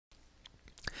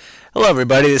Hello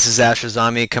everybody, this is Asher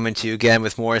Zombie coming to you again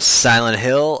with more Silent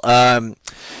Hill.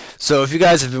 So if you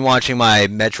guys have been watching my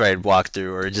Metroid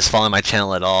walkthrough or just following my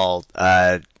channel at all,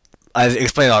 I've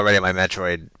explained already in my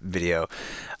Metroid video.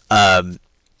 Um,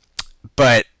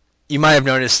 but you might have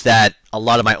noticed that a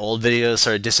lot of my old videos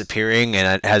started disappearing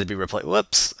and it had to be replaced.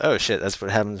 Whoops! Oh shit, that's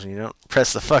what happens when you don't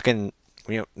press the fucking,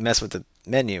 when you don't mess with the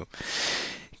menu.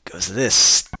 It goes to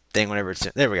this thing whenever it's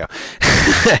there we go.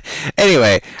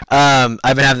 Anyway,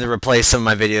 I've been having to replace some of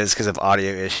my videos because of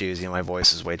audio issues. You know, my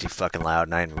voice was way too fucking loud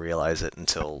and I didn't realize it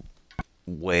until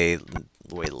way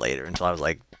later, until I was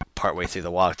like partway through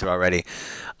the walkthrough already.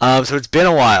 So it's been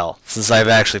a while since I've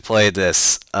actually played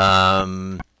this.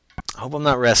 I hope I'm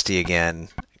not rusty again,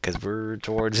 because we're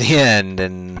towards the end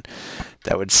and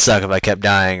that would suck if I kept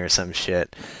dying or some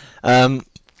shit.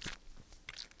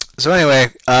 So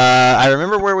anyway, I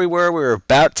remember where we were. We were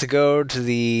about to go to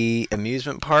the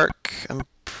amusement park. I'm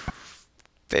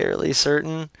fairly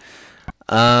certain.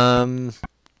 So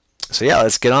yeah,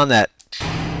 let's get on that.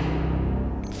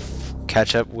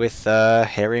 Catch up with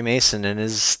Harry Mason and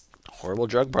his horrible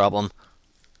drug problem.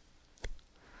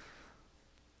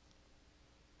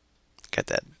 Got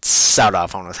that sound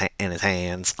off on in his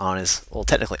hands. On his, well,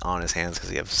 technically on his hands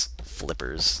because he has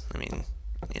flippers. I mean,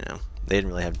 you know, they didn't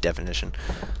really have definition.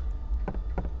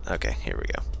 Okay, here we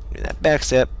go. Do that back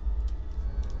step.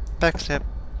 Back step.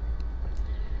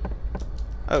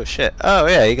 Oh shit. Oh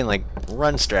yeah, you can like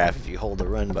run strafe if you hold the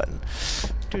run button.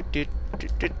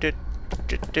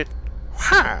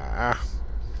 Ha!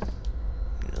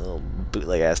 A little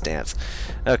bootleg ass dance.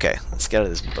 Okay, let's get out of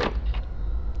this boat.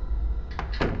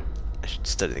 I should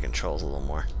study the controls a little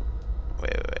more.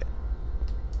 Wait.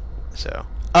 So.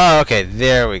 Oh, okay,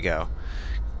 there we go.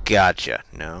 Gotcha.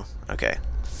 No? Okay.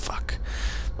 Fuck.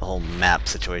 The whole map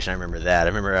situation, I remember that. I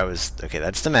remember I was... Okay,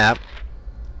 that's the map.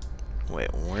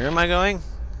 Wait, where am I going?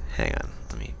 Hang on.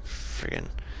 Let me friggin...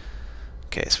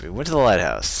 Okay, so we went to the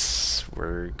lighthouse.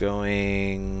 We're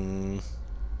going...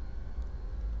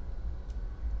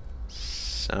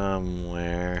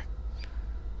 somewhere...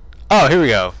 Oh, here we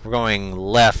go. We're going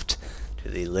left to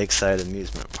the Lakeside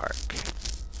Amusement Park.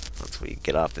 Once we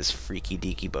get off this freaky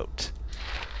deaky boat.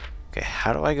 Okay,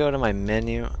 how do I go to my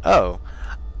menu? Oh,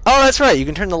 that's right. You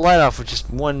can turn the light off with just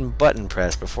one button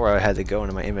press before I had to go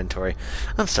into my inventory.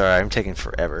 I'm sorry, I'm taking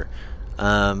forever.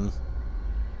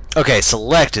 Okay,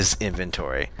 select is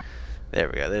inventory. There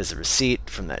we go. There's the receipt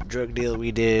from that drug deal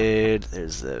we did.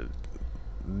 There's the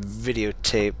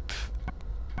videotape.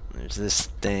 There's this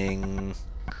thing.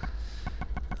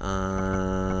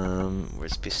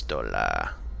 Where's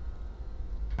pistola?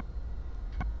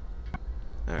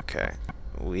 Okay.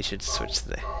 We should switch to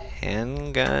the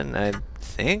handgun, I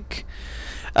think?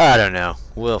 I don't know.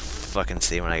 We'll fucking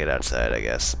see when I get outside, I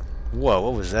guess. Whoa,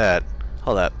 what was that?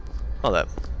 Hold up. Hold up.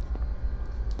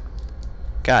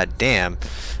 God damn.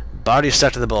 Body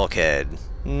stuck to the bulkhead.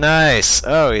 Nice!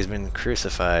 Oh, he's been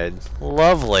crucified.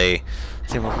 Lovely.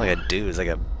 Doesn't even look like a dude. It's like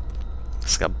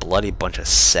a bloody bunch of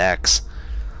sacks.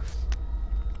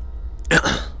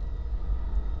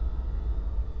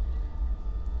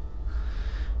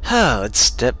 Let's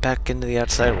step back into the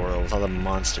outside world with all the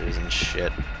monsters and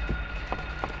shit.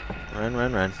 Run.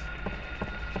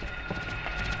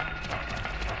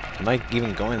 Am I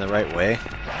even going the right way?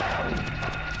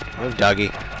 Move,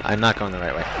 doggy. I'm not going the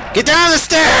right way. Get down the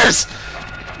stairs!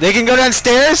 They can go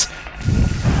downstairs?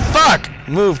 Fuck!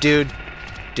 Move, dude.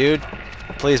 Dude,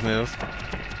 please move.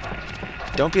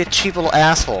 Don't be a cheap little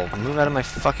asshole. Move out of my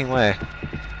fucking way.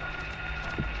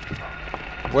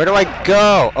 Where do I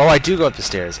go? Oh, I do go up the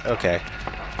stairs. Okay.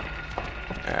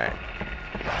 Alright.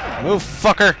 Move,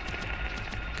 fucker!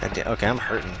 God damn. Okay, I'm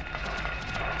hurting.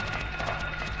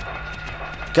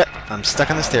 Good. I'm stuck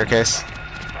on the staircase.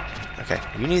 Okay,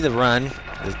 you need to run.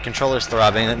 The controller's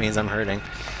throbbing. That means I'm hurting.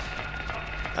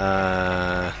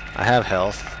 I have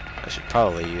health. I should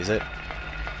probably use it.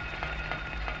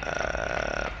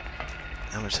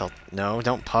 How much health? No,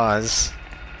 don't pause.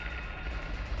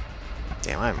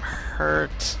 Damn, I'm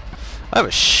hurt. I have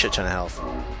a shit ton of health.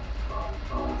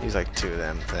 Use like 2 of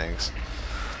them things.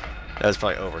 That was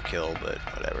probably overkill, but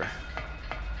whatever.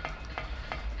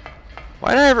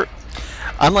 Why did I ever...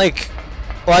 I'm like...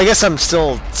 Well, I guess I'm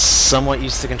still somewhat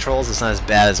used to controls. It's not as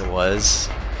bad as it was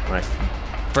when I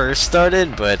first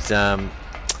started, but I'm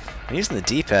using the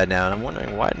D-pad now, and I'm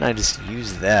wondering why didn't I just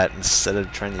use that instead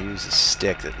of trying to use the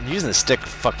stick. Using the stick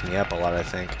fucked me up a lot, I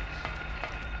think.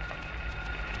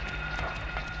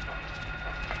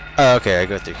 Oh, okay, I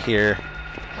go through here.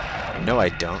 No, I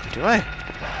don't. Do I?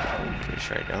 I'm pretty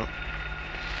sure I don't.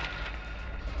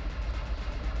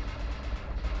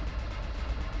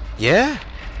 Yeah?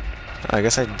 Oh, I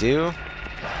guess I do.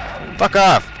 Fuck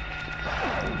off!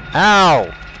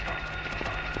 Ow!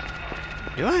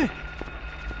 Do I?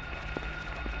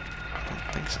 I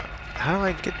don't think so. How do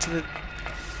I get to the...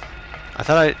 I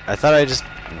thought I just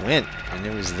went and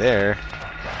it was there.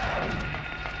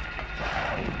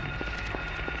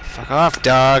 Fuck off,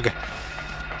 dog!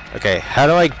 Okay, how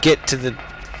do I get to the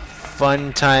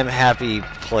fun time happy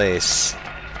place?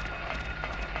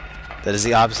 That is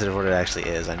the opposite of what it actually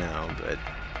is, I know, but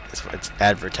it's what it's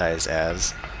advertised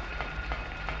as.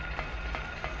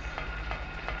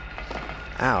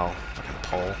 Ow. Fucking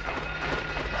pole.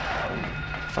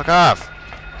 Fuck off!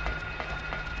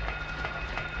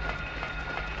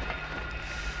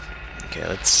 Okay,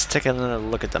 let's take another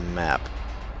look at the map.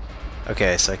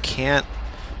 Okay, so I can't...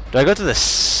 Do I go to the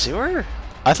sewer?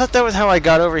 I thought that was how I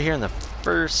got over here in the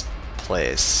first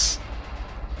place.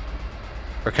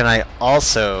 Or can I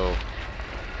also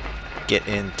get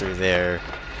in through there?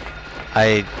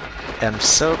 I am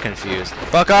so confused.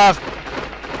 Fuck off,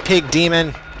 pig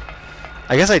demon!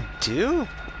 I guess I do?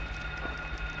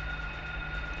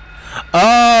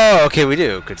 Oh, okay, we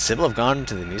do. Could Sybil have gone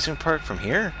to the amusement park from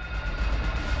here?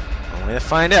 Only to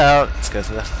find out. Let's go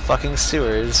to the fucking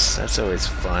sewers. That's always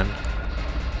fun.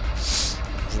 These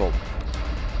little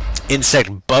insect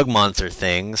bug monster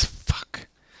things. Fuck.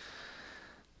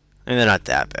 And they're not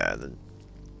that bad.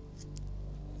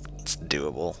 It's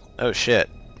doable. Oh shit.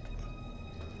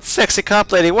 Sexy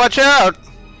cop lady, watch out!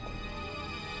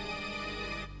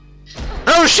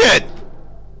 Oh shit!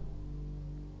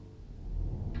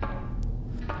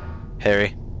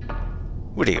 Harry,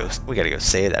 we gotta go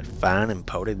save that fine and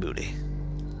pouty booty.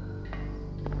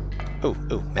 Ooh,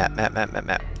 map.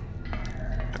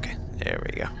 Okay, there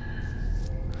we go.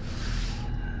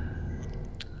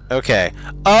 Okay.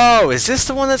 Oh, is this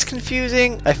the one that's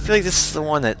confusing? I feel like this is the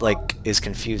one that, like, is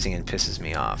confusing and pisses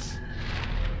me off.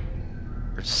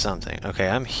 Or something. Okay,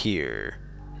 I'm here.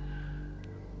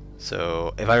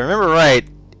 So, if I remember right,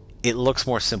 it looks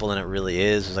more simple than it really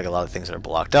is. There's like a lot of things that are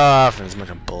blocked off, and there's a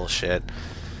bunch of bullshit.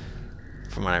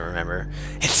 From what I remember.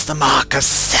 It's the Mark of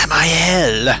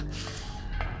Samael!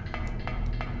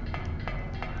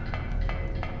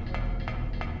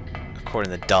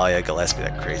 According to Dahlia Gillespie,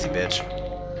 that crazy bitch.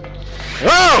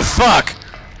 Whoa, fuck!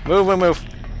 Move.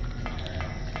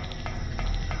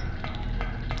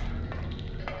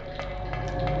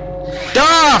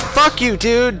 Ah, fuck you,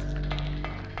 dude!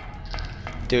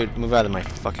 Dude, move out of my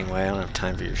fucking way. I don't have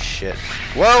time for your shit.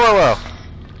 Whoa!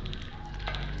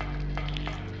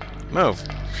 Move.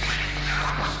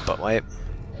 Butt wipe.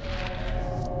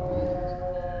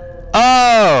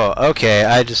 Oh! Okay,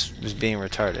 I just was being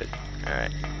retarded.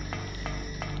 Alright.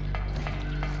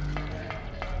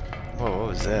 Whoa, what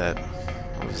was that?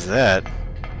 What was that?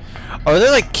 Oh, are there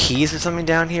like keys or something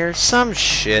down here? Some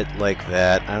shit like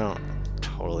that. I don't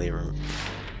totally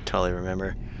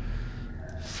remember.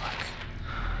 Fuck.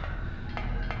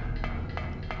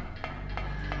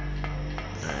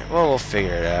 Alright, well, we'll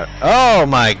figure it out. Oh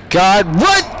my god,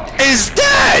 what is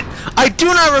that? I do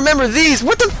not remember these.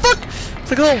 What the fuck?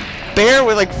 It's like a little bear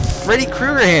with like Freddy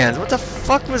Kruger hands. What the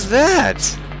fuck was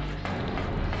that?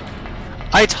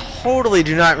 I totally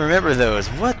do not remember those.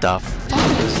 What the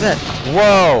fuck was that?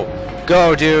 Whoa!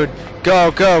 Go, dude!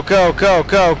 Go!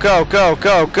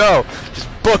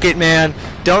 Just book it, man!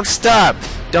 Don't stop!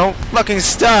 Don't fucking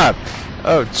stop!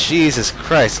 Oh, Jesus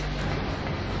Christ.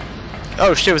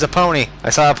 Oh shit, it was a pony! I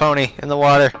saw a pony in the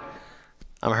water.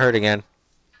 I'm hurt again.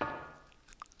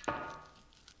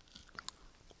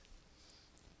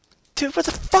 Dude, what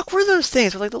the fuck were those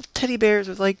things? They're like little teddy bears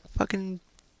with like fucking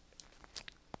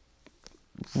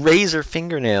razor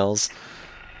fingernails.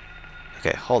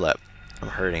 Okay, hold up. I'm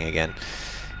hurting again.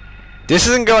 This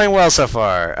isn't going well so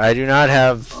far. I do not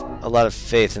have a lot of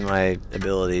faith in my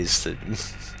abilities to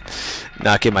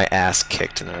not get my ass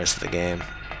kicked in the rest of the game.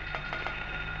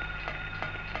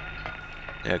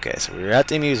 Okay, so we're at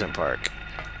the amusement park.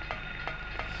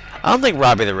 I don't think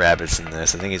Robbie the Rabbit's in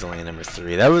this. I think he's only in number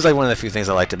 3. That was like one of the few things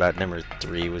I liked about number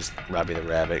 3 was Robbie the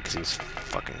Rabbit, because he was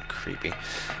fucking creepy.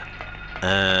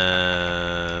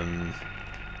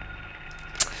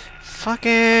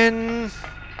 Fucking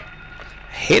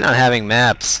hate on having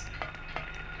maps.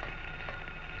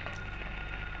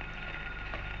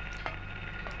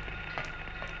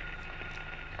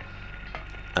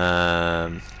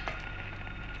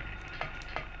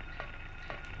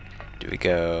 Do we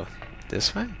go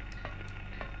this way?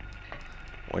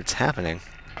 What's happening?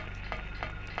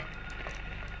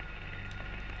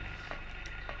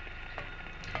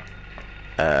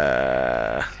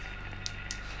 I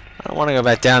don't want to go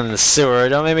back down in the sewer.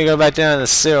 Don't make me go back down in the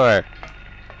sewer.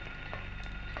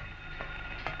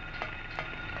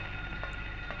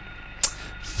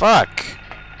 fuck?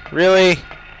 Really?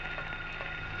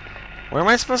 Where am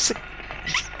I supposed to...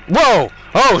 Whoa!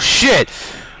 Oh, shit!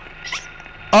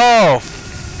 Oh,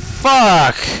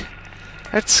 fuck!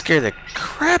 That scared the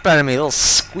crap out of me, little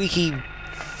squeaky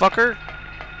fucker.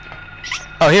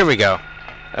 Oh, here we go.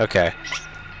 Okay.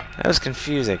 That was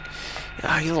confusing.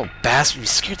 Oh, you little bastard, you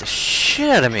scared the shit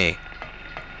out of me.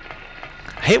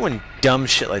 I hate when dumb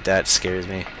shit like that scares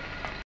me.